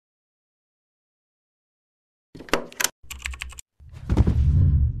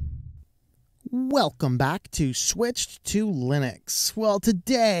Welcome back to Switched to Linux. Well,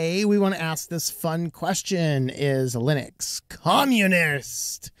 today we want to ask this fun question: is Linux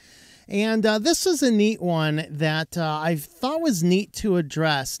communist? And this is a neat one that I thought was neat to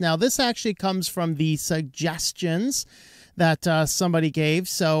address. Now, this actually comes from the suggestions that somebody gave.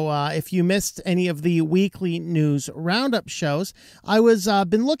 So if you missed any of the weekly news roundup shows, I was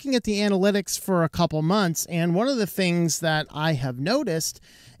been looking at the analytics for a couple months, and one of the things that I have noticed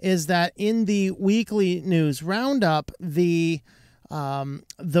is that in the weekly news roundup, the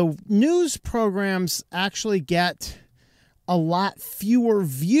news programs actually get a lot fewer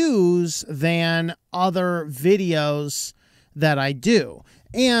views than other videos that I do.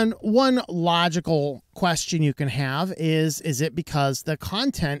 And one logical question you can have is it because the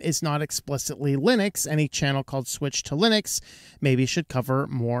content is not explicitly Linux? Any channel called Switch to Linux maybe should cover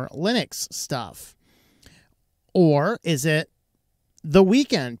more Linux stuff. Or is it the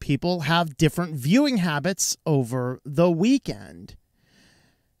weekend? People have different viewing habits over the weekend.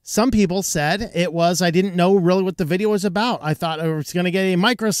 Some people said it was, I didn't know really what the video was about. I thought I was going to get a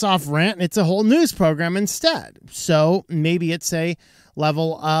Microsoft rant, and it's a whole news program instead. So maybe it's a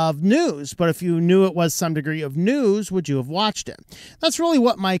level of news, but if you knew it was some degree of news, would you have watched it? That's really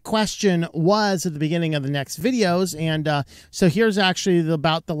what my question was at the beginning of the next videos. And so here's actually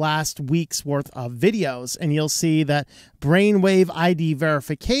about the last week's worth of videos, and you'll see that brainwave ID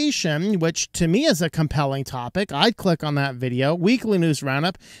verification, which to me is a compelling topic. I'd click on that video. Weekly news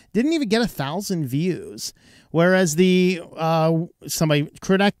roundup didn't even get 1,000 views, whereas the somebody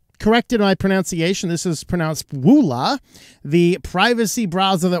corrected my pronunciation. This is pronounced Woola. The privacy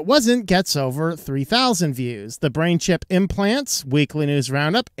browser that wasn't gets over 3,000 views. The brain chip implants, weekly news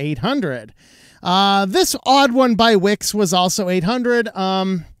roundup, 800. This odd one by Wix was also 800.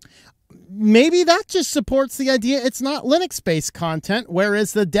 Maybe that just supports the idea it's not Linux-based content,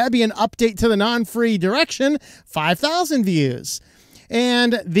 whereas the Debian update to the non-free direction, 5,000 views.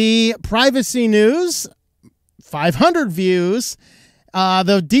 And the privacy news, 500 views.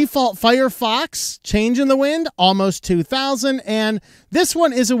 The default Firefox, change in the wind, almost 2,000. And this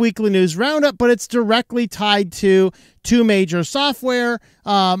one is a weekly news roundup, but it's directly tied to two major software,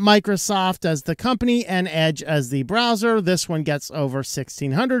 Microsoft as the company and Edge as the browser. This one gets over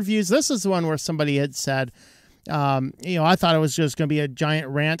 1,600 views. This is the one where somebody had said, I thought it was just going to be a giant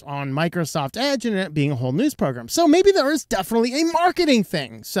rant on Microsoft Edge and it being a whole news program. So maybe there is definitely a marketing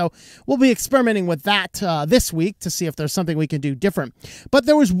thing. So we'll be experimenting with that this week to see if there's something we can do different. But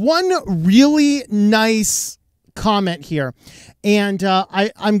there was one really nice comment here, and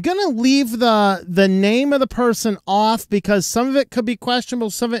I'm going to leave the name of the person off because some of it could be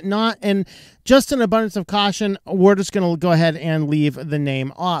questionable, some of it not. And just an abundance of caution, we're just going to go ahead and leave the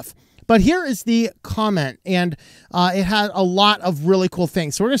name off. But here is the comment, and it had a lot of really cool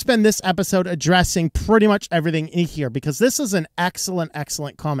things. So we're going to spend this episode addressing pretty much everything in here because this is an excellent,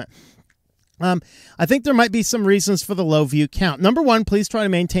 excellent comment. I think there might be some reasons for the low view count. Number one, please try to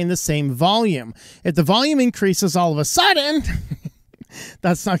maintain the same volume. If the volume increases all of a sudden...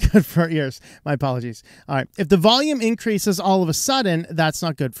 That's not good for our ears. My apologies. All right. If the volume increases all of a sudden, that's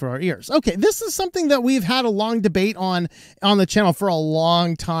not good for our ears. Okay. This is something that we've had a long debate on the channel for a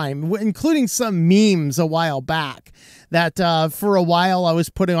long time, including some memes a while back. That for a while I was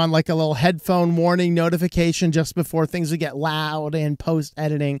putting on like a little headphone warning notification just before things would get loud in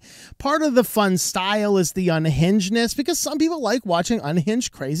post-editing. Part of the fun style is the unhingedness, because some people like watching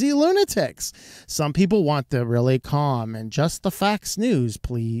unhinged crazy lunatics. Some people want the really calm and just the facts news,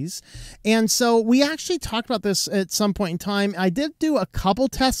 please. And so we actually talked about this at some point in time. I did do a couple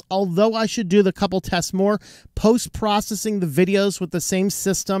tests, although I should do the couple tests more, post-processing the videos with the same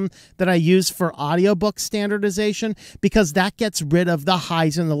system that I use for audiobook standardization, because that gets rid of the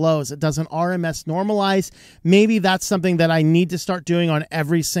highs and the lows. It doesn't RMS normalize. Maybe that's something that I need to start doing on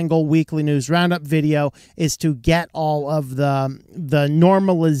every single weekly news roundup video, is to get all of the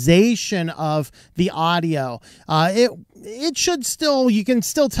normalization of the audio. It should still, you can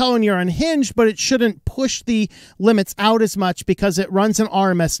still tell when you're unhinged, but it shouldn't push the limits out as much because it runs an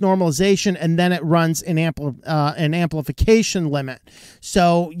RMS normalization and then it runs an amplification limit.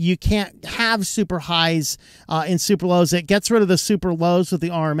 So you can't have super highs and super lows. It gets rid of the super lows with the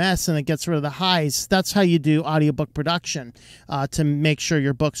RMS and it gets rid of the highs. That's how you do audiobook production to make sure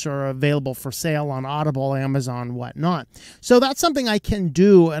your books are available for sale on Audible, Amazon, whatnot. So that's something I can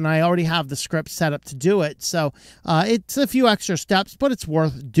do, and I already have the script set up to do it. So it It's a few extra steps, but it's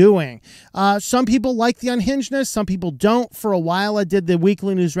worth doing. Some people like the unhingedness. Some people don't. For a while, I did the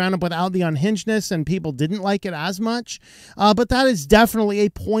weekly news roundup without the unhingedness, and people didn't like it as much. But that is definitely a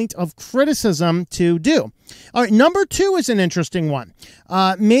point of criticism to do. All right, number 2 is an interesting one.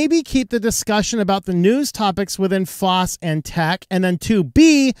 Maybe keep the discussion about the news topics within FOSS and tech, and then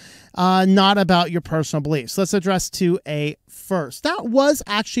 2B, not about your personal beliefs. Let's address 2A first. That was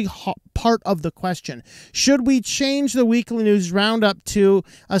actually part of the question. Should we change the weekly news roundup to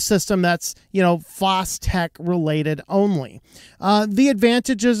a system that's, FOSS tech related only? The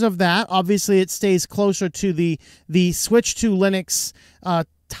advantages of that, obviously, it stays closer to the Switch to Linux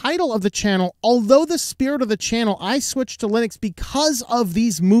title of the channel. Although the spirit of the channel, I switched to Linux because of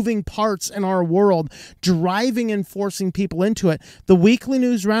these moving parts in our world driving and forcing people into it. The weekly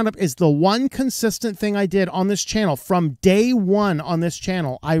news roundup is the one consistent thing I did on this channel. From day one on this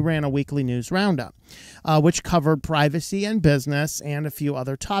channel, I ran a weekly news roundup, which covered privacy and business and a few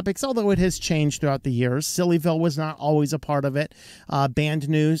other topics, although it has changed throughout the years. Sillyville was not always a part of it. Band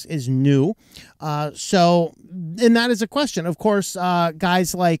news is new. And that is a question. Of course,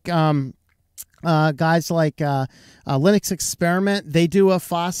 guys like Linux Experiment, they do a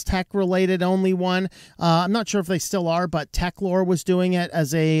FOSS tech related only one. I'm not sure if they still are, but Techlore was doing it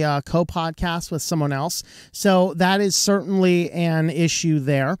as a co-podcast with someone else. So that is certainly an issue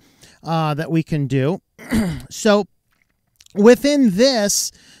there that we can do. So within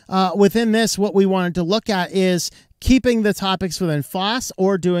this, what we wanted to look at is keeping the topics within FOSS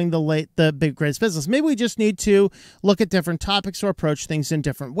or doing the big greatest business. Maybe we just need to look at different topics or approach things in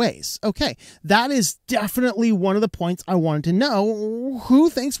different ways. Okay, that is definitely one of the points I wanted to know.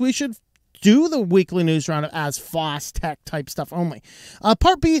 Who thinks we should do the weekly news roundup as FOSS tech type stuff only?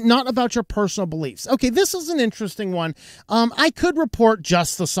 Part B, not about your personal beliefs. Okay, this is an interesting one. I could report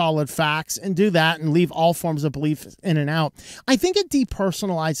just the solid facts and do that and leave all forms of belief in and out. I think it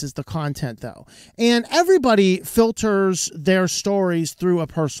depersonalizes the content though. And everybody filters their stories through a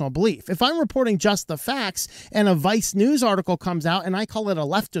personal belief. If I'm reporting just the facts and a Vice News article comes out and I call it a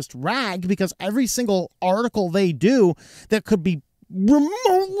leftist rag because every single article they do that could be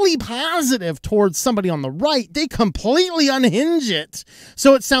remotely positive towards somebody on the right, they completely unhinge it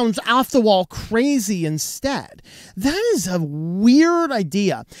so it sounds off the wall crazy instead. That is a weird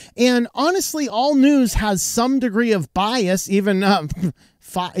idea, and honestly all news has some degree of bias. Even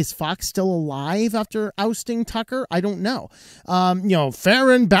is Fox still alive after ousting Tucker? I don't know.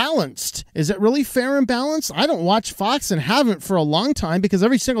 Fair and balanced. Is it really fair and balanced? I don't watch Fox and haven't for a long time because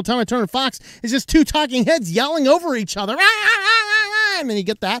every single time I turn to Fox, it's just two talking heads yelling over each other. And then you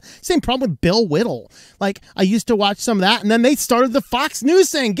get that. Same problem with Bill Whittle. Like, I used to watch some of that, and then they started the Fox News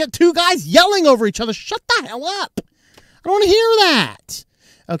saying, get two guys yelling over each other. Shut the hell up. I don't want to hear that.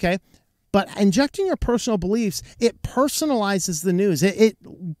 Okay? But injecting your personal beliefs, it personalizes the news. It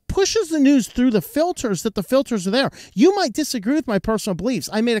pushes the news through the filters that the filters are there. You might disagree with my personal beliefs.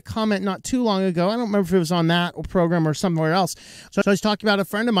 I made a comment not too long ago. I don't remember if it was on that program or somewhere else. So I was talking about a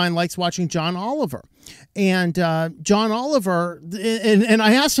friend of mine likes watching John Oliver. And John Oliver, and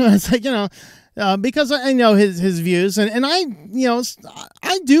I asked him, I was like, because I know his views, and I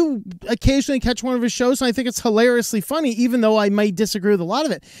do occasionally catch one of his shows, and I think it's hilariously funny, even though I may disagree with a lot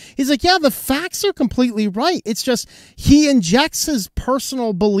of it. He's like, yeah, the facts are completely right. It's just he injects his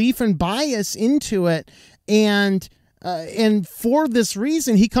personal belief and bias into it, and for this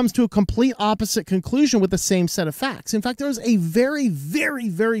reason, he comes to a complete opposite conclusion with the same set of facts. In fact, there was a very, very,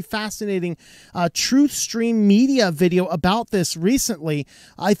 very fascinating Truth Stream Media video about this recently.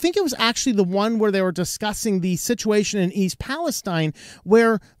 I think it was actually the one where they were discussing the situation in East Palestine,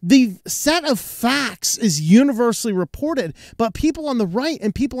 where the set of facts is universally reported, but people on the right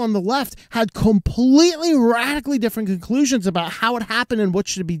and people on the left had completely radically different conclusions about how it happened and what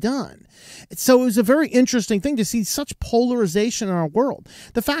should be done. So it was a very interesting thing to see such polarization in our world.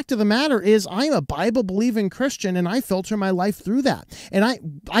 The fact of the matter is, I'm a Bible-believing Christian, and I filter my life through that. And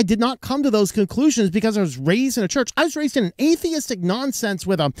I did not come to those conclusions because I was raised in a church. I was raised in an atheistic nonsense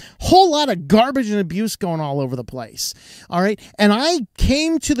with a whole lot of garbage and abuse going all over the place. All right? And I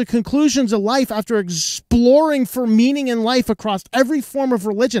came to the conclusions of life after exploring for meaning in life across every form of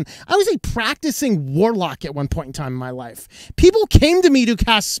religion. I was a practicing warlock at one point in time in my life. People came to me to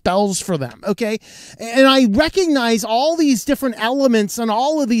cast spells for them, okay? And I recognize all these different elements and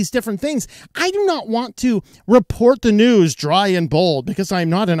all of these different things. I do not want to report the news dry and bold because I'm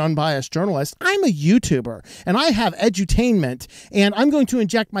not an unbiased journalist. I'm a YouTuber, and I have edutainment, and I'm going to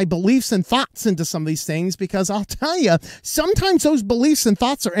inject my beliefs and thoughts into some of these things because I'll tell you, sometimes those beliefs and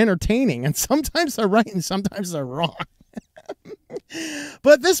thoughts are entertaining, and sometimes they're right and sometimes they're wrong.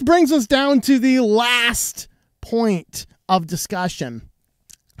 But this brings us down to the last point of discussion.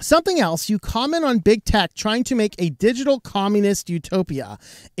 Something else, you comment on big tech trying to make a digital communist utopia.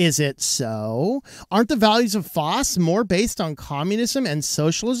 Is it so? Aren't the values of FOSS more based on communism and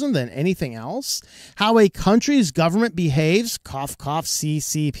socialism than anything else? How a country's government behaves, cough, cough,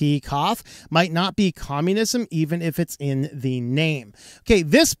 CCP, cough, might not be communism even if it's in the name. Okay,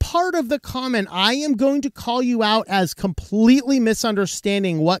 this part of the comment, I am going to call you out as completely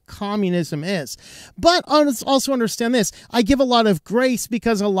misunderstanding what communism is. But also understand this, I give a lot of grace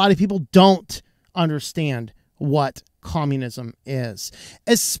because a lot of people don't understand what communism is,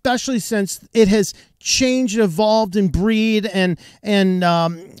 especially since it has changed, evolved, and breed and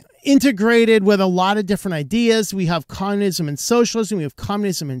integrated with a lot of different ideas. We have communism and socialism. We have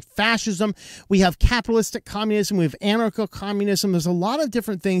communism and fascism. We have capitalistic communism. We have anarcho-communism. There's a lot of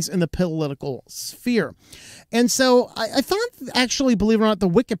different things in the political sphere. And so I thought, actually, believe it or not, the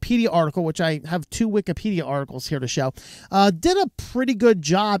Wikipedia article, which I have 2 Wikipedia articles here to show, did a pretty good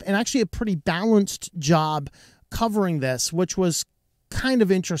job, and actually a pretty balanced job covering this, which was kind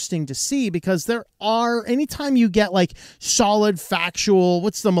of interesting to see, because there are, anytime you get like solid factual,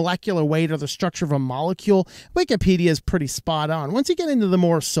 what's the molecular weight or the structure of a molecule, Wikipedia is pretty spot on. Once you get into the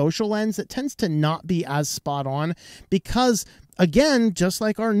more social lens, it tends to not be as spot on because, again, just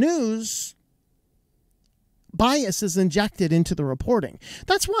like our news, bias is injected into the reporting.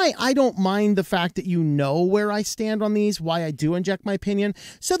 That's why I don't mind the fact that you know where I stand on these, why I do inject my opinion,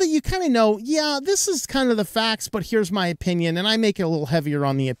 so that you kind of know, yeah, this is kind of the facts, but here's my opinion, and I make it a little heavier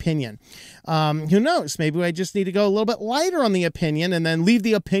on the opinion. Who knows? Maybe I just need to go a little bit lighter on the opinion and then leave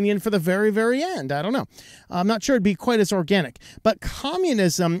the opinion for the very, very end. I don't know. I'm not sure it'd be quite as organic. But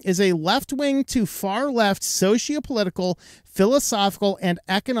communism is a left-wing to far-left socio-political, philosophical, and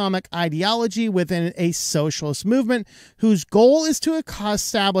economic ideology within a socialist movement whose goal is to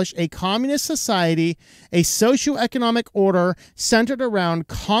establish a communist society, a socio-economic order centered around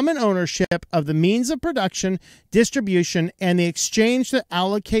common ownership of the means of production, distribution, and the exchange that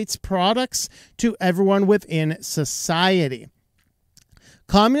allocates products to everyone within society.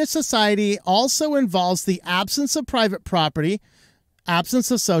 Communist society also involves the absence of private property, absence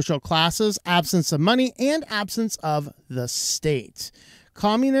of social classes, absence of money, and absence of the state.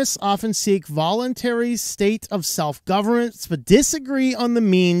 Communists often seek voluntary state of self-governance, but disagree on the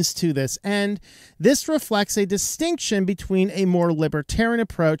means to this end. This reflects a distinction between a more libertarian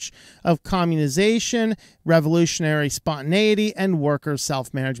approach of communization, revolutionary spontaneity, and worker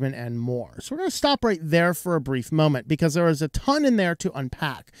self-management, and more. So we're going to stop right there for a brief moment because there is a ton in there to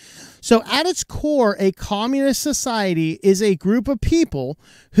unpack. So at its core, a communist society is a group of people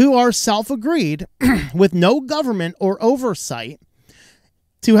who are self-agreed with no government or oversight,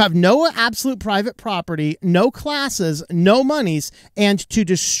 to have no absolute private property, no classes, no monies, and to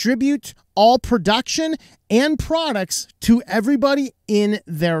distribute all production and products to everybody in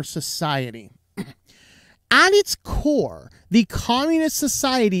their society. At its core, the communist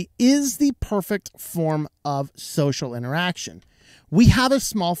society is the perfect form of social interaction. We have a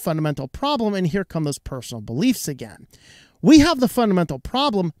small fundamental problem, and here come those personal beliefs again. We have the fundamental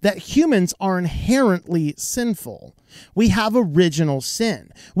problem that humans are inherently sinful. We have original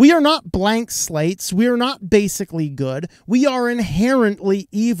sin. We are not blank slates. We are not basically good. We are inherently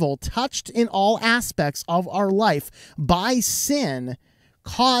evil, touched in all aspects of our life by sin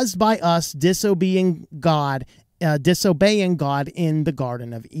caused by us disobeying God in the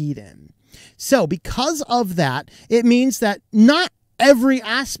Garden of Eden. So because of that, it means that not every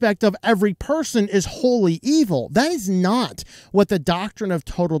aspect of every person is wholly evil. That is not what the doctrine of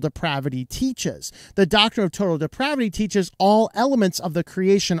total depravity teaches. The doctrine of total depravity teaches all elements of the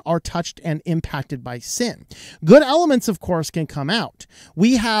creation are touched and impacted by sin. Good elements, of course, can come out.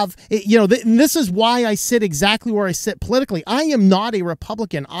 We have, and this is why I sit exactly where I sit politically. I am not a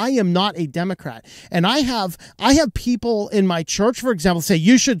Republican. I am not a Democrat. And I have people in my church, for example, say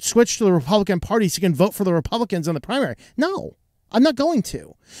you should switch to the Republican Party so you can vote for the Republicans in the primary. No. I'm not going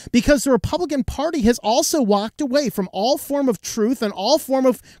to, because the Republican Party has also walked away from all form of truth and all form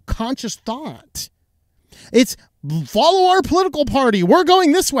of conscious thought. It's follow our political party. We're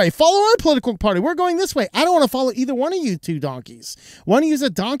going this way. Follow our political party. We're going this way. I don't want to follow either one of you two donkeys. One use a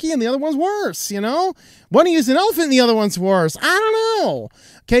donkey and the other one's worse, One use an elephant and the other one's worse. I don't know.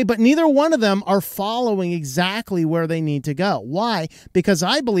 Okay, but neither one of them are following exactly where they need to go. Why? Because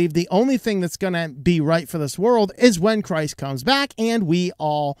I believe the only thing that's going to be right for this world is when Christ comes back, and we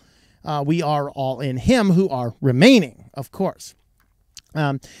are all in him who are remaining, of course.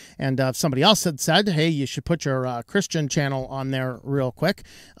 Somebody else had said, hey, you should put your Christian channel on there real quick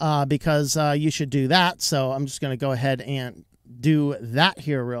because you should do that. So I'm just going to go ahead and do that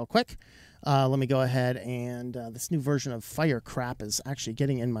here real quick. Let me go ahead and this new version of Firecrap is actually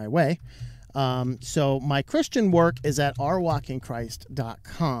getting in my way. So my Christian work is at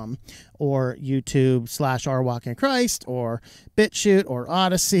rwalkinchrist.com or YouTube/rwalkinchrist or BitChute or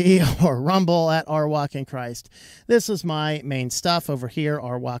Odyssey or Rumble at rwalkinchrist. This is my main stuff over here,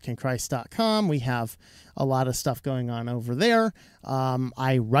 rwalkinchrist.com. We have a lot of stuff going on over there.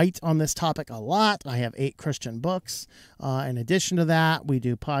 I write on this topic a lot. I have 8 Christian books. In addition to that, we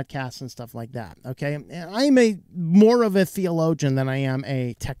do podcasts and stuff like that. Okay. And I'm more of a theologian than I am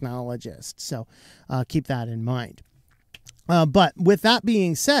a technologist. So keep that in mind. But with that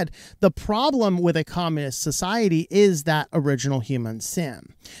being said, the problem with a communist society is that original human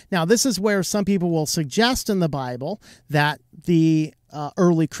sin. Now, this is where some people will suggest in the Bible that the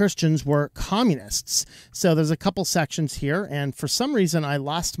early Christians were communists. So there's a couple sections here, and for some reason I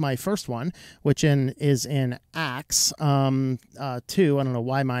lost my first one, which is in Acts 2. I don't know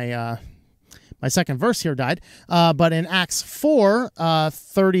why my second verse here died. But in Acts 4,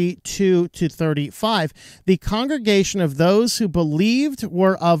 32 to 35, the congregation of those who believed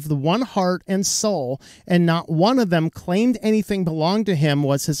were of the one heart and soul, and not one of them claimed anything belonged to him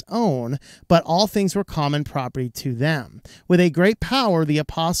was his own, but all things were common property to them. With a great power, the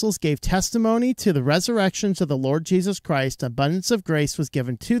apostles gave testimony to the resurrections of the Lord Jesus Christ. Abundance of grace was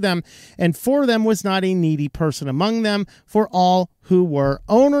given to them, and for them was not a needy person among them, for all who were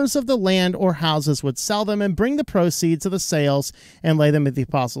owners of the land or houses would sell them and bring the proceeds of the sales and lay them at the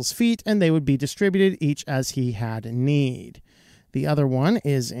apostles' feet, and they would be distributed each as he had need. The other one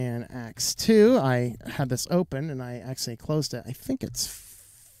is in Acts 2. I had this open and I actually closed it. I think it's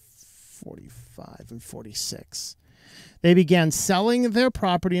 45 and 46. They began selling their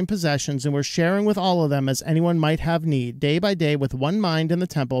property and possessions and were sharing with all of them as anyone might have need. Day by day, with one mind in the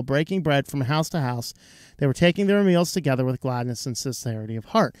temple, breaking bread from house to house, they were taking their meals together with gladness and sincerity of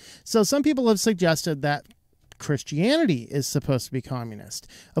heart. So some people have suggested that Christianity is supposed to be communist.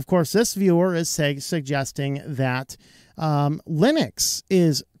 Of course, this viewer is suggesting that Linux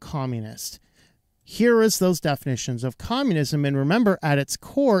is communist. Here is those definitions of communism. And remember, at its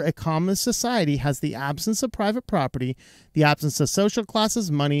core, a communist society has the absence of private property, the absence of social classes,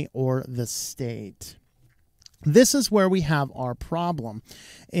 money, or the state. This is where we have our problem.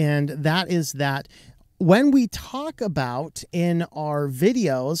 And that is that when we talk about in our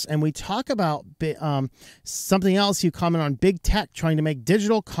videos and we talk about something else, you comment on big tech trying to make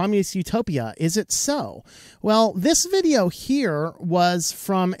digital communist utopia. Is it so? Well, this video here was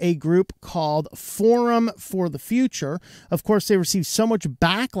from a group called Forum for the Future. Of course, they received so much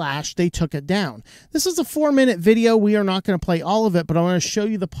backlash, they took it down. This is a 4-minute video. We are not going to play all of it, but I want to show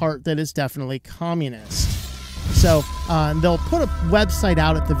you the part that is definitely communist. So they'll put a website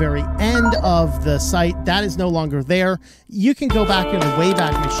out at the very end of the site. That is no longer there. You can go back in the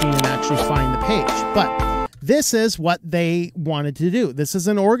Wayback Machine and actually find the page. But this is what they wanted to do. This is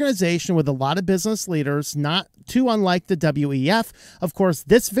an organization with a lot of business leaders, not too unlike the WEF. Of course,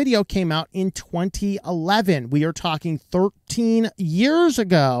 this video came out in 2011. We are talking 13 years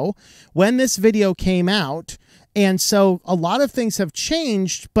ago when this video came out. And so a lot of things have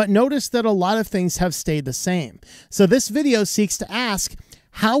changed, but notice that a lot of things have stayed the same. So this video seeks to ask,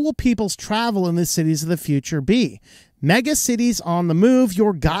 how will people's travel in the cities of the future be? Mega Cities on the Move,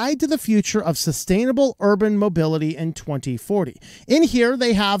 your guide to the future of sustainable urban mobility in 2040. In here,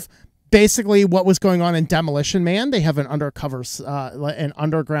 they have basically what was going on in Demolition Man. They have an underground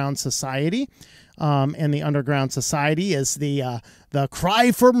society. And the underground society is the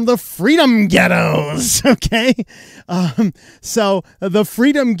cry from the freedom ghettos. Okay. So the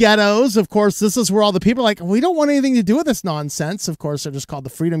freedom ghettos, of course, this is where all the people are like, we don't want anything to do with this nonsense. Of course, they're just called the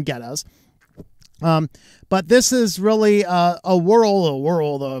freedom ghettos. But this is really a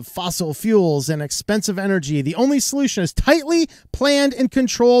world of fossil fuels and expensive energy. The only solution is tightly planned and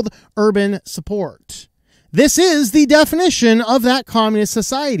controlled urban support. This is the definition of that communist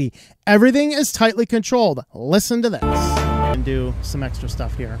society. Everything is tightly controlled. Listen to this. And do some extra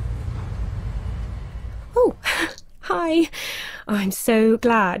stuff here. Oh, hi. I'm so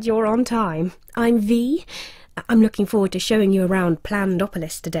glad you're on time. I'm V. I'm looking forward to showing you around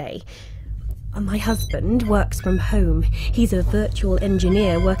Plandopolis today. My husband works from home. He's a virtual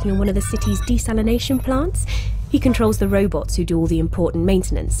engineer working on one of the city's desalination plants. He controls the robots who do all the important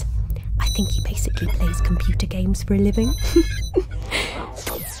maintenance. I think he basically plays computer games for a living.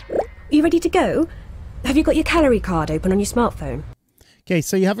 You ready to go? Have you got your calorie card open on your smartphone? Okay,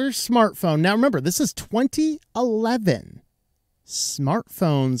 so you have your smartphone. Now remember, this is 2011.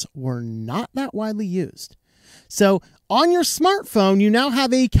 Smartphones were not that widely used. So on your smartphone, you now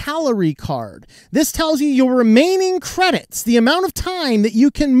have a calorie card. This tells you your remaining credits, the amount of time that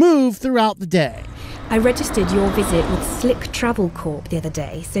you can move throughout the day. I registered your visit with Slick Travel Corp the other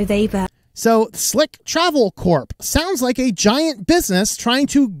day, so they've... So Slick Travel Corp sounds like a giant business trying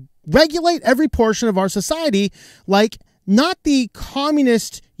to regulate every portion of our society, like not the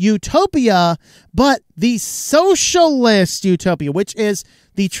communist utopia, but the socialist utopia, which is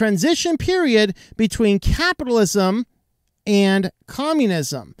the transition period between capitalism and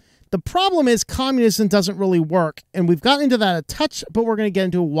communism. The problem is communism doesn't really work, and we've gotten into that a touch, but we're going to get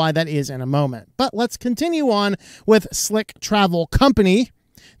into why that is in a moment. But let's continue on with Slick Travel Company,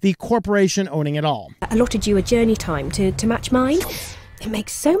 the corporation owning it all. Allotted you a journey time to match mine. It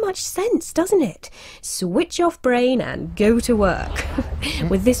makes so much sense, doesn't it? Switch off brain and go to work.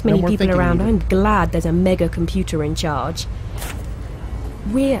 With this many people around, I'm glad there's a mega computer in charge.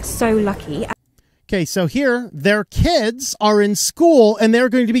 We're so lucky. Okay, so here, their kids are in school and they're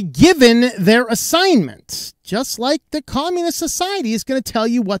going to be given their assignment, just like the communist society is going to tell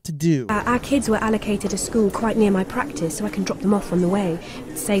you what to do. Our kids were allocated a school quite near my practice, so I can drop them off on the way.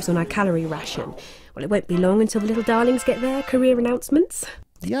 It saves on our calorie ration. Well, it won't be long until the little darlings get their career announcements.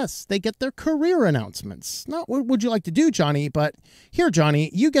 Yes, they get their career announcements. Not what would you like to do, Johnny, but here, Johnny,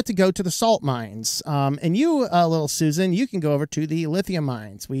 you get to go to the salt mines. And you, little Susan, you can go over to the lithium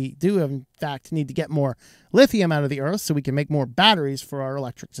mines. We do, in fact, need to get more lithium out of the earth so we can make more batteries for our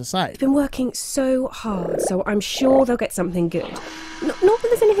electric society. They've been working so hard, so I'm sure they'll get something good. Not that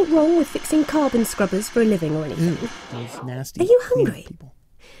there's anything wrong with fixing carbon scrubbers for a living or anything. Those nasty. Are you hungry? People.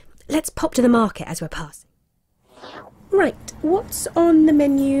 Let's pop to the market as we're passing. Right, what's on the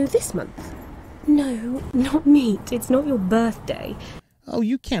menu this month? No, not meat. It's not your birthday. Oh,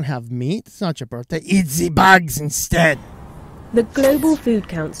 you can't have meat. It's not your birthday. Eat the bugs instead. The Global Food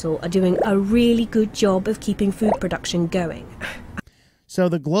Council are doing a really good job of keeping food production going. So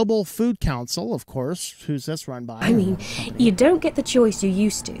the Global Food Council, of course, who's this run by? I mean, you don't get the choice you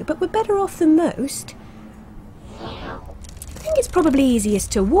used to, but we're better off than most. I think it's probably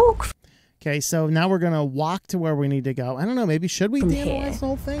easiest to walk. Okay, so now we're going to walk to where we need to go. I don't know, maybe should we From analyze here, the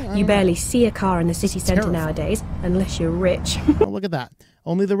whole thing? You barely see a car in the city centre terrifying. nowadays, unless you're rich. Oh, look at that.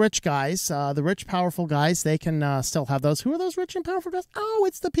 Only the rich guys, the rich, powerful guys, they can still have those. Who are those rich and powerful guys? Oh,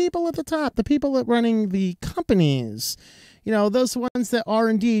 it's the people at the top, the people that running the companies. You know, those ones that are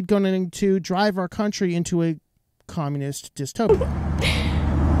indeed going to drive our country into a communist dystopia.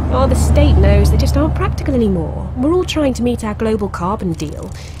 Oh, the state knows they just aren't practical anymore. We're all trying to meet our global carbon deal.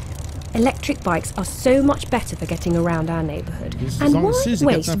 Electric bikes are so much better for getting around our neighbourhood. And why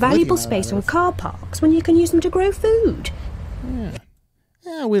waste valuable space on car parks when you can use them to grow food?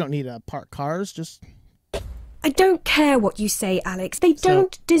 Yeah, we don't need to park cars, just... I don't care what you say, Alex. They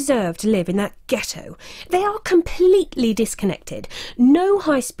don't deserve to live in that ghetto. They are completely disconnected. No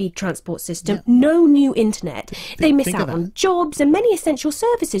high-speed transport system, no new internet. They miss out on jobs and many essential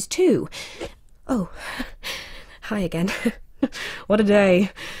services too. Oh, hi again. What a day.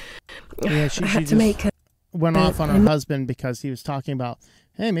 Yeah, she had to make went off on her husband because he was talking about,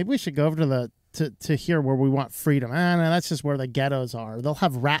 hey, maybe we should go over to the to here where we want freedom. No, that's just where the ghettos are. They'll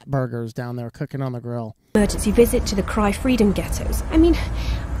have rat burgers down there cooking on the grill. Emergency visit to the Cry Freedom ghettos. I mean,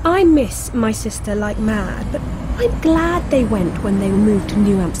 I miss my sister like mad, but I'm glad they went when they moved to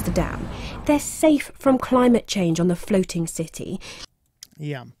New Amsterdam. They're safe from climate change on the floating city.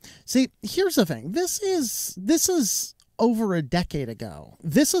 Yeah. See, here's the thing. This is over a decade ago.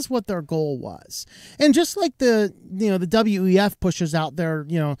 This is what their goal was. And just like the WEF pushes out there,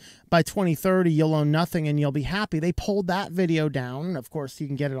 by 2030 you'll own nothing and you'll be happy. They pulled that video down. Of course, you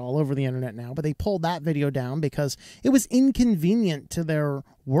can get it all over the internet now, but they pulled that video down because it was inconvenient to their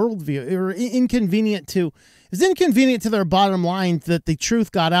worldview, or inconvenient to their bottom line that the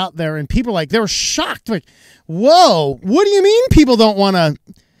truth got out there, and people they were shocked. Like, whoa, what do you mean people don't want to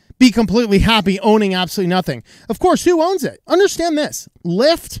be completely happy owning absolutely nothing? Of course, who owns it? Understand this.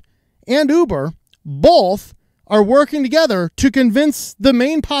 Lyft and Uber both are working together to convince the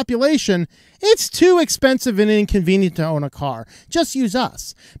main population it's too expensive and inconvenient to own a car. Just use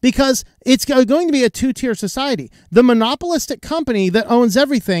us. Because it's going to be a two-tier society. The monopolistic company that owns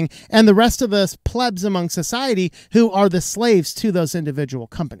everything, and the rest of the plebs among society who are the slaves to those individual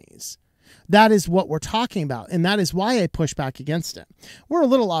companies. That is what we're talking about, and that is why I push back against it. We're a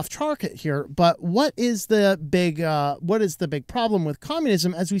little off target here, but what is the big problem with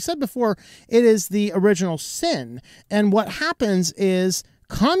communism? As we said before, it is the original sin, and what happens is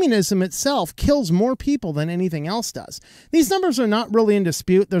communism itself kills more people than anything else does. These numbers are not really in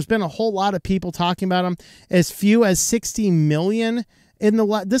dispute. There's been a whole lot of people talking about them. As few as 60 million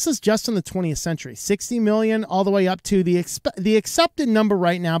This is just in the 20th century, 60 million all the way up to the accepted number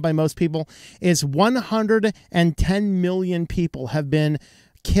right now by most people is 110 million people have been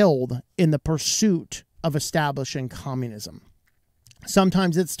killed in the pursuit of establishing communism.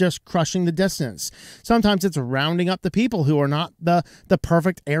 Sometimes it's just crushing the dissidents. Sometimes it's rounding up the people who are not the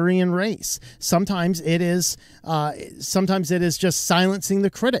perfect Aryan race. Sometimes it is just silencing the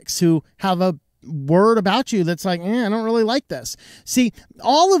critics who have a word about you that's like, I don't really like this. See,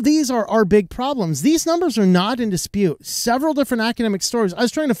 all of these are big problems. These numbers are not in dispute. Several different academic stories. I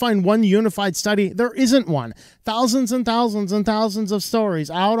was trying to find one unified study. There isn't one. Thousands and thousands and thousands of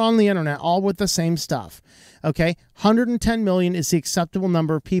stories out on the internet, all with the same stuff. Okay, 110 million is the acceptable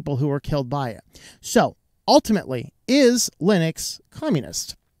number of people who are killed by it. So, ultimately, is Linux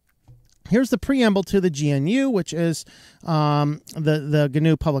communist? Here's the preamble to the GNU, which is the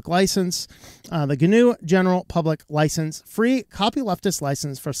GNU public license, the GNU General Public License, free copyleft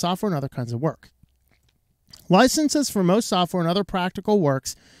license for software and other kinds of work. Licenses for most software and other practical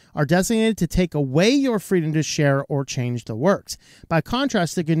works are designated to take away your freedom to share or change the works. By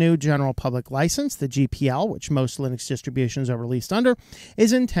contrast, the GNU General Public License, the GPL, which most Linux distributions are released under,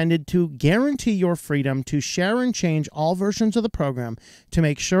 is intended to guarantee your freedom to share and change all versions of the program to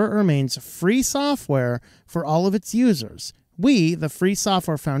make sure it remains free software for all of its users. We, the Free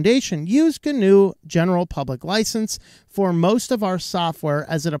Software Foundation, use GNU General Public License for most of our software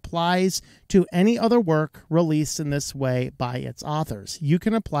as it applies to any other work released in this way by its authors. You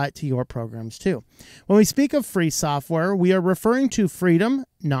can apply it to your programs too. When we speak of free software, we are referring to freedom,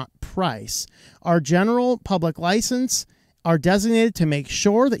 not price. Our General Public License are designated to make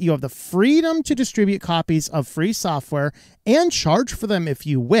sure that you have the freedom to distribute copies of free software and charge for them if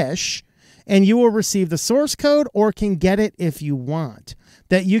you wish, and you will receive the source code or can get it if you want.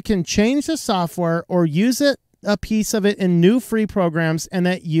 That you can change the software or use a piece of it in new free programs, and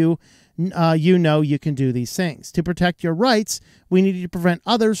that you can do these things. To protect your rights, we need to prevent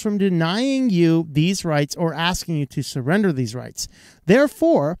others from denying you these rights or asking you to surrender these rights.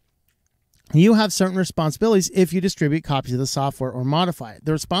 Therefore, you have certain responsibilities if you distribute copies of the software or modify it.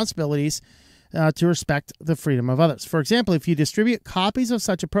 The responsibilities to respect the freedom of others. For example, if you distribute copies of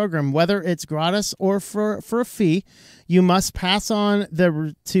such a program, whether it's gratis or for a fee, you must pass on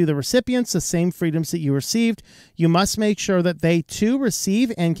to the recipients the same freedoms that you received. You must make sure that they too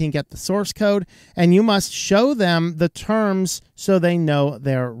receive and can get the source code, and you must show them the terms so they know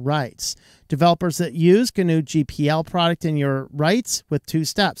their rights. Developers that use GNU GPL product in your rights with two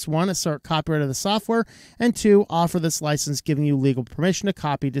steps. One, assert copyright of the software, and two, offer this license giving you legal permission to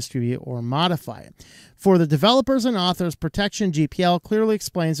copy, distribute, or modify it. For the developers and authors, protection GPL clearly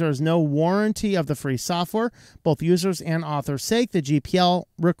explains there is no warranty of the free software. Both users and authors' sake, the GPL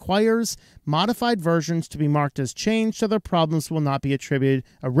requires modified versions to be marked as changed so their problems will not be attributed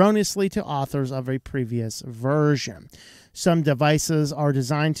erroneously to authors of a previous version. Some devices are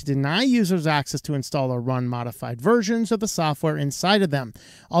designed to deny users access to install or run modified versions of the software inside of them.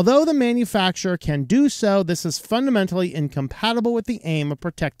 Although the manufacturer can do so, this is fundamentally incompatible with the aim of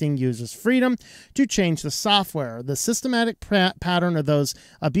protecting users' freedom to change the software. The systematic pattern of those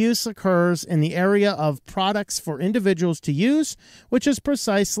abuse occurs in the area of products for individuals to use, which is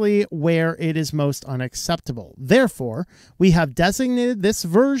precisely where it is most unacceptable. Therefore, we have designated this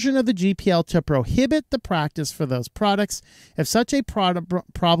version of the GPL to prohibit the practice for those products. If such a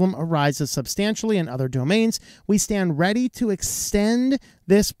problem arises substantially in other domains, we stand ready to extend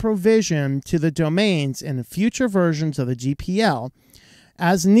this provision to the domains in future versions of the GPL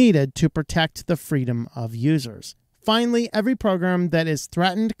as needed to protect the freedom of users. Finally, every program that is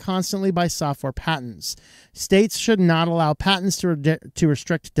threatened constantly by software patents. States should not allow patents to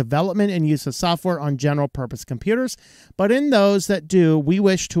restrict development and use of software on general-purpose computers, but in those that do, we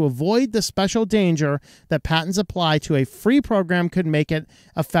wish to avoid the special danger that patents apply to a free program could make it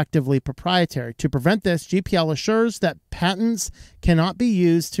effectively proprietary. To prevent this, GPL assures that patents cannot be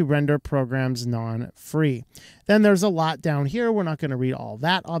used to render programs non-free. Then there's a lot down here. We're not going to read all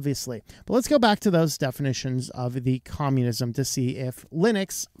that, obviously. But let's go back to those definitions of the communism to see if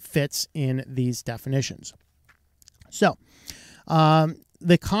Linux fits in these definitions. So,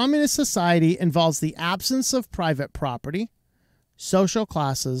 the communist society involves the absence of private property, social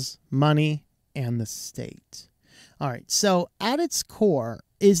classes, money, and the state. All right, so at its core,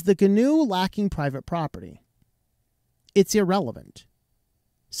 is the GNU lacking private property? It's irrelevant.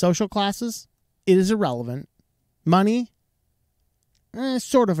 Social classes? It is irrelevant. Money?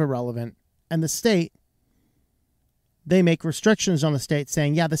 Sort of irrelevant. And the state? They make restrictions on the state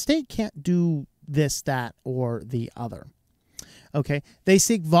saying, yeah, the state can't do this, that, or the other. Okay, they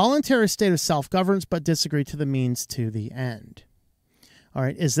seek voluntary state of self-governance but disagree to the means to the end. All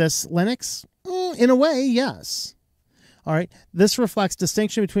right. Is this Linux? In a way, yes. All right. This reflects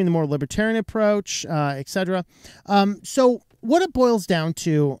distinction between the more libertarian approach, etc. So what it boils down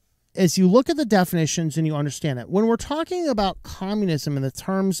to is you look at the definitions and you understand it. When we're talking about communism in the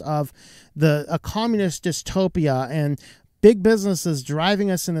terms of a communist dystopia and big businesses driving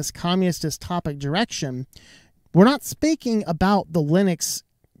us in this communist dystopic direction, we're not speaking about the Linux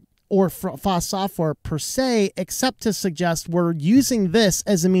or FOSS software per se, except to suggest we're using this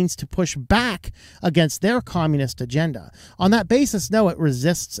as a means to push back against their communist agenda. On that basis, no, it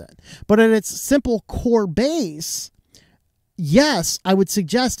resists it. But at its simple core base, yes, I would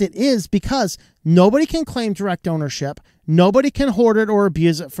suggest it is, because nobody can claim direct ownership. Nobody can hoard it or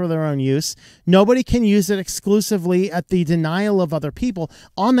abuse it for their own use. Nobody can use it exclusively at the denial of other people.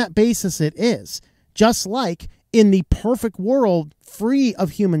 On that basis, it is. Just like in the perfect world free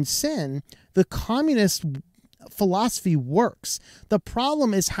of human sin, the communist philosophy works. The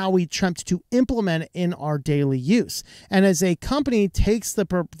problem is how we attempt to implement it in our daily use. And as a company takes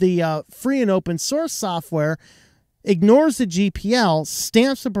the free and open source software, ignores the GPL,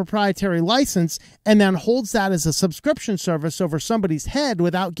 stamps the proprietary license, and then holds that as a subscription service over somebody's head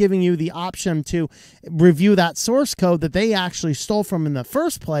without giving you the option to review that source code that they actually stole from in the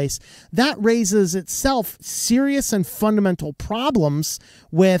first place, that raises itself serious and fundamental problems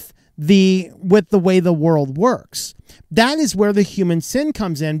with the way the world works. That is where the human sin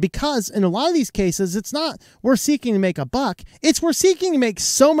comes in, because in a lot of these cases, it's not we're seeking to make a buck. It's we're seeking to make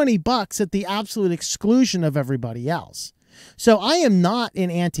so many bucks at the absolute exclusion of everybody else. So I am not an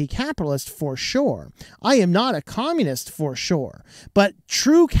anti-capitalist for sure. I am not a communist for sure. But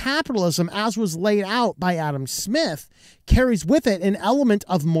true capitalism, as was laid out by Adam Smith, carries with it an element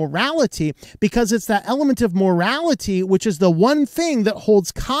of morality, because it's that element of morality which is the one thing that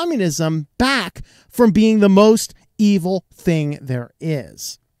holds communism back from being the most evil thing there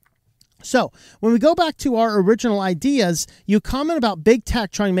is. So when we go back to our original ideas, you comment about big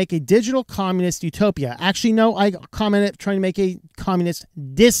tech trying to make a digital communist utopia. Actually, no, I commented trying to make a communist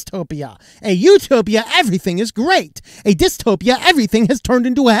dystopia. A utopia, everything is great. A dystopia, everything has turned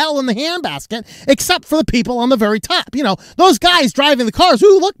into a hell in the handbasket, except for the people on the very top. You know, those guys driving the cars.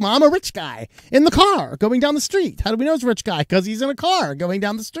 Ooh, look, Mom, a rich guy in the car going down the street. How do we know it's a rich guy? Because he's in a car going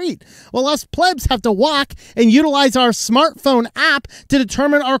down the street. Well, us plebs have to walk and utilize our smartphone app to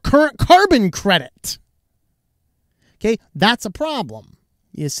determine our current carbon credit. Okay, that's a problem,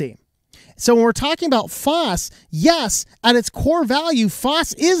 you see. So when we're talking about FOSS, yes, at its core value,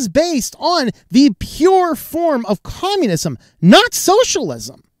 FOSS is based on the pure form of communism, not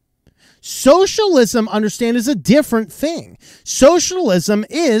socialism. Socialism, understand, is a different thing. Socialism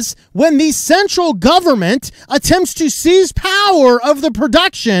is when the central government attempts to seize power of the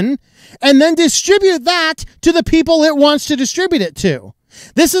production and then distribute that to the people it wants to distribute it to.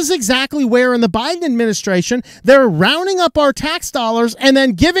 This is exactly where in the Biden administration, they're rounding up our tax dollars and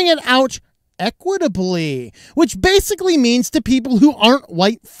then giving it out equitably, which basically means to people who aren't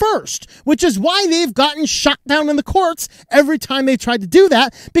white first, which is why they've gotten shot down in the courts every time they tried to do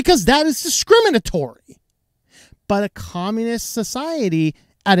that, because that is discriminatory. But a communist society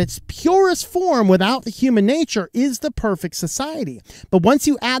at its purest form without the human nature is the perfect society. But once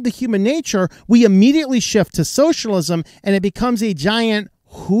you add the human nature, we immediately shift to socialism, and it becomes a giant,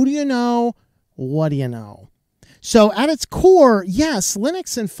 who do you know? What do you know? So at its core, yes,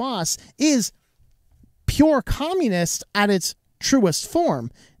 Linux and FOSS is pure communist at its truest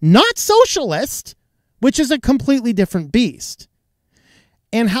form, not socialist, which is a completely different beast.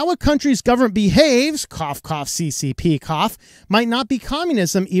 And how a country's government behaves, cough, cough, CCP, cough, might not be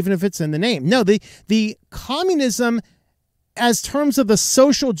communism, even if it's in the name. No, the communism, as terms of the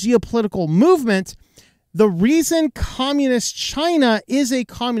social geopolitical movement, the reason communist China is a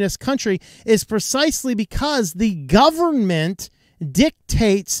communist country is precisely because the government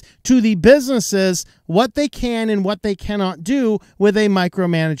dictates to the businesses what they can and what they cannot do with a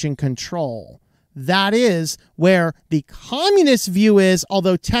micromanaging control. That is where the communist view is,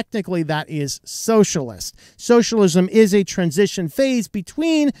 although technically that is socialist. Socialism is a transition phase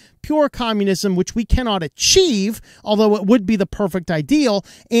between pure communism, which we cannot achieve, although it would be the perfect ideal,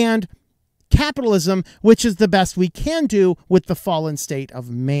 and capitalism, which is the best we can do with the fallen state of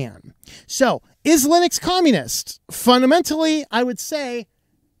man. So, is Linux communist? Fundamentally, I would say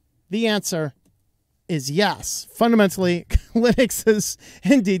the answer is yes. Fundamentally, Linux is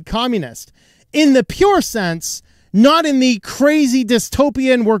indeed communist. In the pure sense, not in the crazy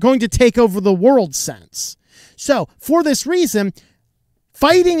dystopian, we're going to take over the world sense. So, for this reason,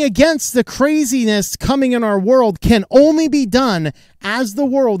 fighting against the craziness coming in our world can only be done as the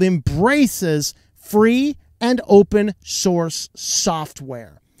world embraces free and open source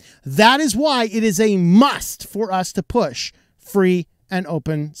software. That is why it is a must for us to push free and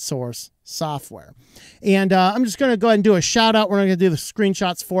open source software. And I'm just going to go ahead and do a shout out. We're not going to do the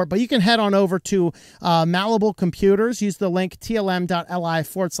screenshots for it, but you can head on over to Malleable Computers. Use the link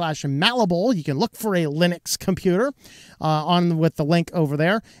tlm.li/Malleable. You can look for a Linux computer with the link over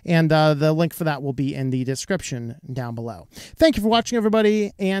there. And the link for that will be in the description down below. Thank you for watching,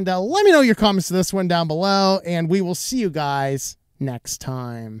 everybody. And let me know your comments to this one down below. And we will see you guys next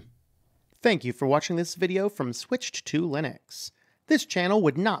time. Thank you for watching this video from Switched to Linux. This channel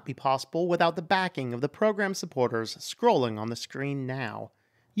would not be possible without the backing of the program supporters scrolling on the screen now.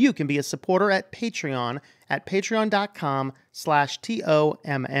 You can be a supporter at Patreon at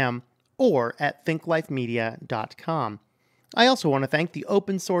patreon.com/TOMM or at thinklifemedia.com. I also want to thank the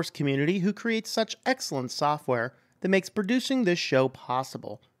open source community who creates such excellent software that makes producing this show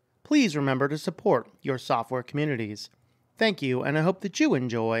possible. Please remember to support your software communities. Thank you, and I hope that you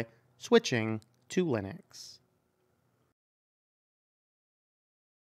enjoy switching to Linux.